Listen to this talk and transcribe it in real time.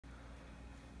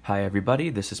Hi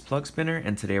everybody, this is Plug Spinner,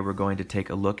 and today we're going to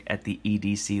take a look at the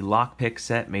EDC Lockpick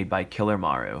set made by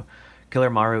Killermaru.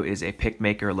 Killermaru is a pick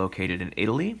maker located in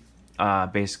Italy.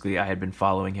 Basically, I had been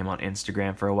following him on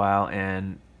Instagram for a while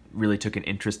and really took an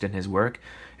interest in his work,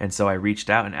 and so I reached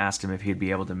out and asked him if he'd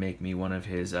be able to make me one of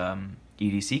his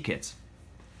EDC kits.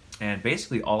 And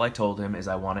basically all I told him is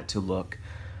I want it to look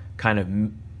kind of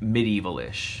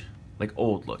medieval-ish, like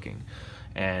old looking.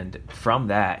 And from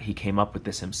that, he came up with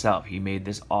this himself. He made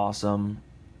this awesome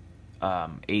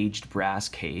aged brass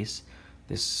case,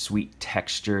 this sweet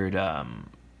textured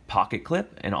pocket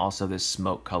clip, and also this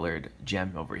smoke-colored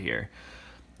gem over here.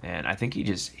 And I think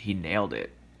he nailed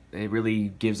it. It really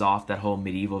gives off that whole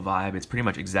medieval vibe. It's pretty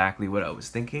much exactly what I was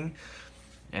thinking.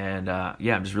 And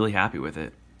yeah, I'm just really happy with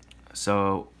it.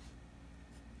 So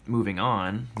moving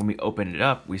on, when we open it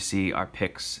up, we see our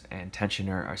picks and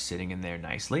tensioner are sitting in there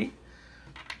nicely.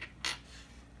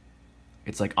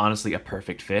 It's like honestly a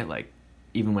perfect fit. Like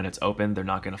even when it's open, they're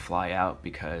not going to fly out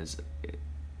because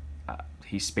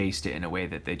he spaced it in a way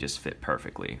that they just fit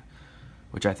perfectly,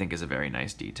 which I think is a very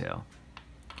nice detail.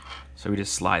 So we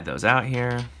just slide those out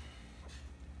here.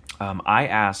 I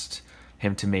asked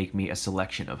him to make me a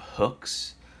selection of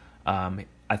hooks.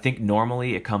 I think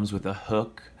normally it comes with a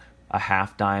hook, a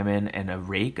half diamond, and a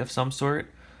rake of some sort,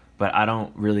 but I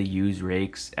don't really use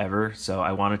rakes ever, so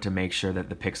I wanted to make sure that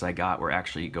the picks I got were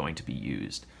actually going to be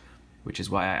used, which is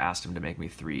why I asked him to make me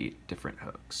 3 different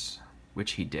hooks,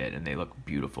 which he did, and they look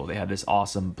beautiful. They have this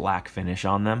awesome black finish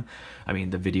on them. I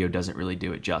mean, the video doesn't really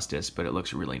do it justice, but it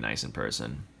looks really nice in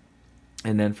person.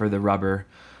 And then for the rubber,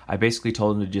 I basically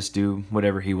told him to just do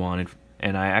whatever he wanted,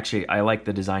 and I like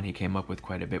the design he came up with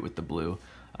quite a bit with the blue,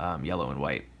 yellow, and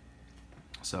white.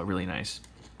 So really nice.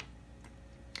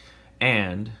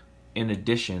 And in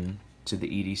addition to the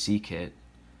EDC kit,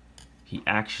 he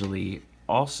actually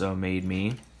also made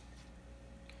me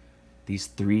these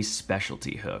 3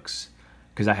 specialty hooks,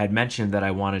 because I had mentioned that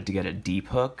I wanted to get a deep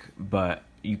hook, but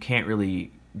you can't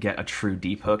really get a true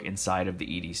deep hook inside of the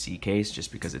EDC case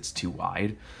just because it's too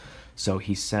wide. So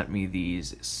he sent me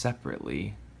these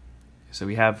separately. So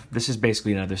this is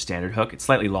basically another standard hook. It's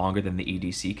slightly longer than the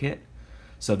EDC kit,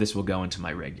 so this will go into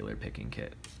my regular picking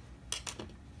kit.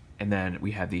 And then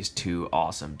we have these 2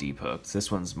 awesome deep hooks.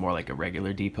 This one's more like a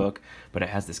regular deep hook, but it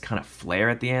has this kind of flare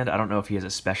at the end. I don't know if he has a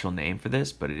special name for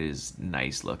this, but it is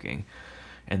nice looking.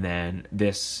 And then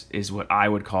this is what I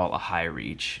would call a high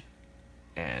reach,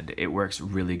 and it works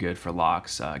really good for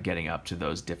locks, getting up to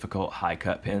those difficult high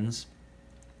cut pins.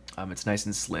 It's nice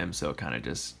and slim, so it kind of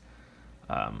just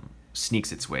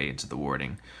sneaks its way into the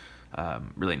warding.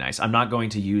 Really nice. I'm not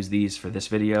going to use these for this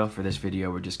video. For this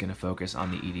video, we're just going to focus on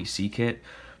the EDC kit,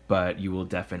 but you will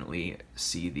definitely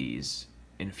see these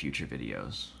in future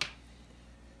videos.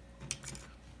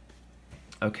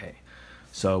 Okay,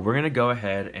 so we're going to go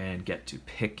ahead and get to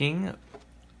picking.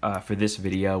 For this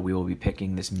video, we will be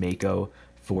picking this Mako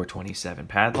 427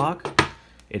 padlock.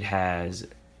 It has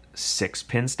 6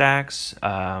 pin stacks,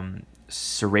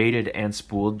 serrated and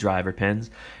spooled driver pins,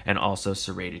 and also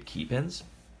serrated key pins.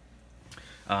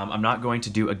 I'm not going to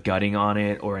do a gutting on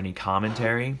it or any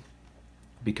commentary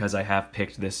because I have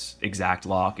picked this exact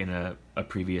lock in a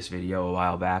previous video a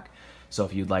while back. So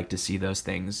if you'd like to see those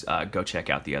things, go check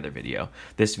out the other video.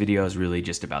 This video is really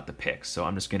just about the picks, so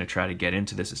I'm just going to try to get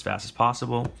into this as fast as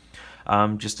possible,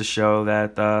 just to show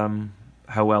that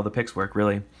how well the picks work,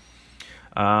 really.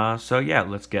 So yeah,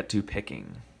 let's get to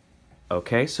picking.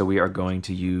 Okay, so we are going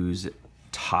to use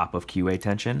top of keyway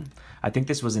tension. I think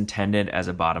this was intended as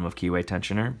a bottom of keyway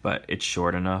tensioner, but it's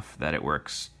short enough that it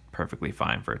works perfectly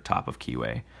fine for a top of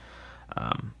keyway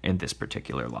in this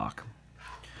particular lock.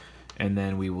 And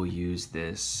then we will use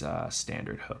this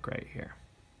standard hook right here.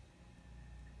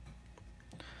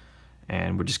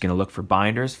 And we're just going to look for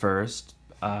binders first,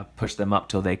 push them up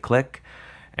till they click,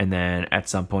 and then at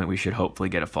some point we should hopefully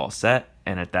get a false set,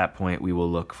 and at that point we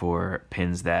will look for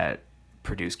pins that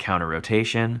produce counter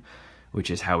rotation,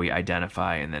 which is how we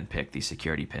identify and then pick the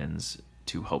security pins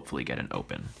to hopefully get an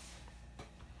open.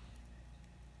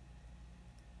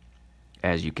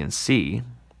 As you can see,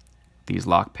 these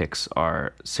lock picks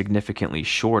are significantly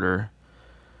shorter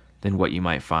than what you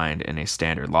might find in a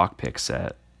standard lock pick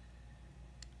set,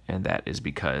 and that is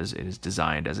because it is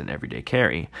designed as an everyday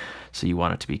carry. So you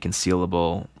want it to be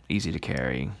concealable, easy to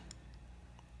carry,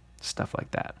 stuff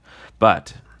like that.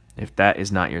 But if that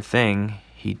is not your thing,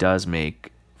 he does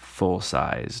make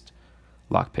full-sized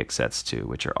lockpick sets too,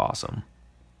 which are awesome.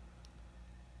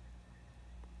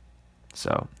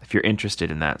 So if you're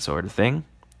interested in that sort of thing,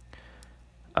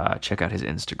 check out his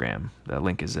Instagram. The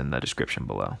link is in the description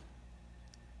below.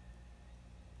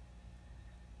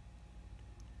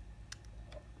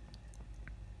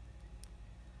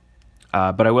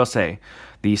 But I will say,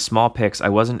 the small picks, I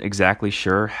wasn't exactly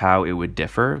sure how it would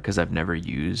differ because I've never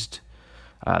used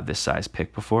this size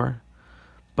pick before.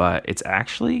 But it's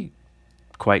actually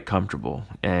quite comfortable,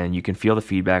 and you can feel the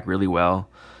feedback really well.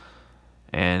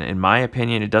 And in my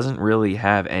opinion, it doesn't really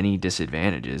have any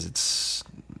disadvantages. It's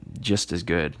just as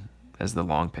good as the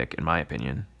long pick, in my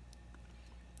opinion.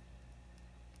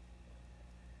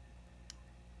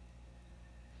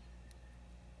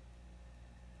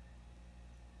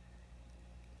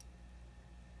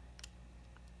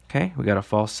 Okay, we got a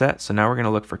false set, so now we're going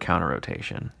to look for counter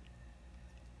rotation.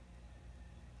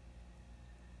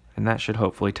 And that should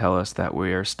hopefully tell us that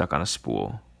we're stuck on a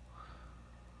spool.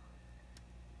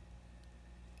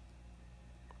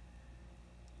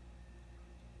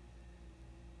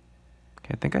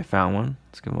 Okay, I think I found one.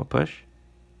 Let's give him a push.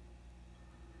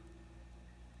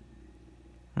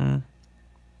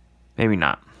 Maybe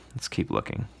not. Let's keep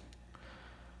looking.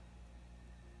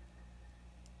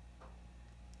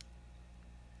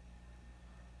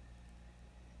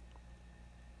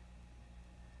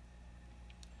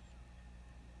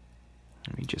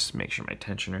 Let me just make sure my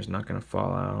tensioner is not going to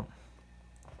fall out.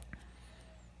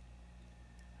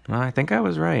 Well, I think I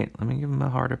was right. Let me give him a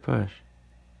harder push.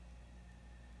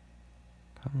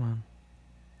 Come on.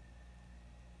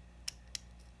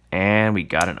 And we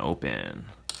got an open.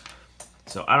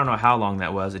 So I don't know how long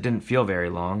that was. It didn't feel very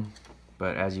long,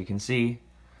 but as you can see,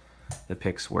 the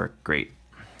picks work great.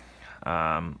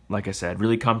 Like I said,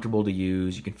 really comfortable to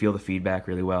use. You can feel the feedback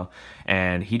really well,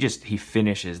 and he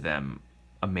finishes them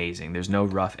amazing. There's no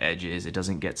rough edges. It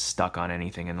doesn't get stuck on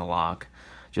anything in the lock.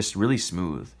 Just really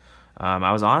smooth.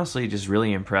 I was honestly just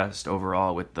really impressed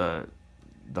overall with the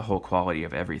whole quality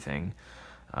of everything.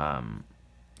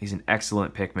 He's an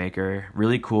excellent pick maker,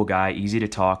 really cool guy, easy to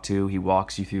talk to. He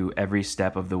walks you through every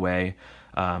step of the way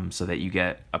so that you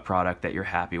get a product that you're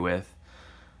happy with.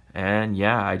 And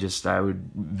yeah, I would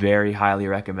very highly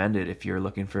recommend it if you're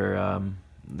looking for,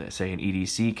 say, an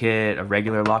EDC kit, a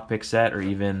regular lockpick set, or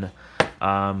even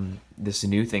this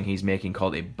new thing he's making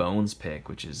called a bones pick,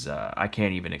 which is, I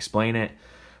can't even explain it,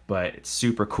 but it's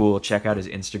super cool. Check out his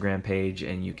Instagram page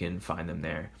and you can find them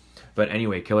there. But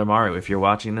anyway, Killermaru, if you're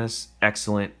watching this,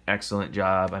 excellent, excellent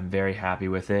job. I'm very happy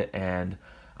with it, and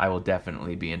I will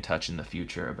definitely be in touch in the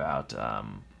future about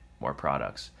more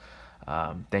products.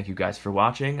 Thank you guys for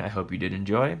watching. I hope you did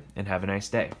enjoy, and have a nice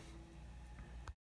day.